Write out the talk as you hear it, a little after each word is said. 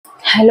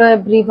Hello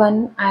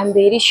everyone, I am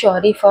very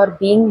sorry for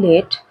being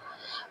late.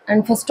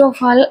 And first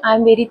of all, I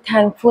am very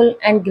thankful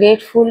and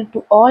grateful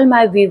to all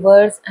my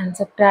viewers and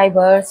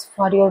subscribers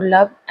for your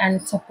love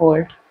and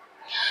support.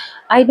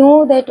 I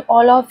know that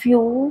all of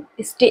you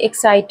stay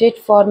excited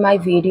for my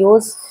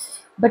videos,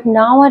 but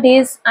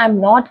nowadays I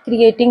am not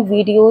creating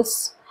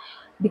videos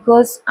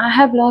because I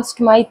have lost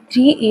my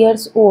 3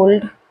 years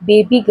old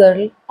baby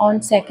girl on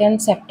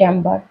 2nd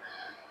September.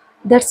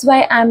 That's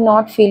why I am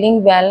not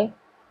feeling well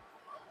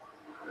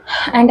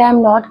and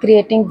I'm not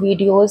creating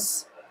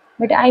videos,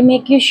 but I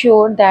make you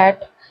sure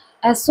that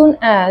as soon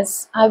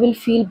as I will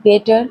feel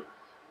better,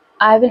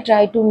 I will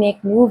try to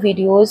make new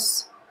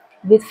videos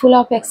with full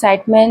of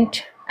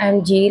excitement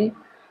and zeal.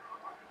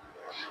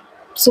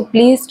 So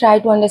please try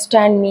to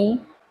understand me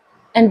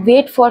and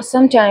wait for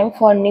some time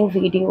for new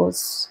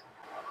videos.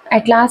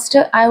 At last,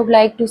 I would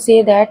like to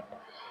say that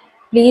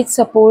please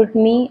support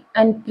me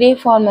and pray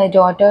for my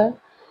daughter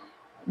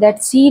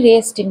that she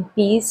rest in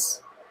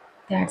peace.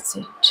 That's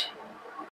it.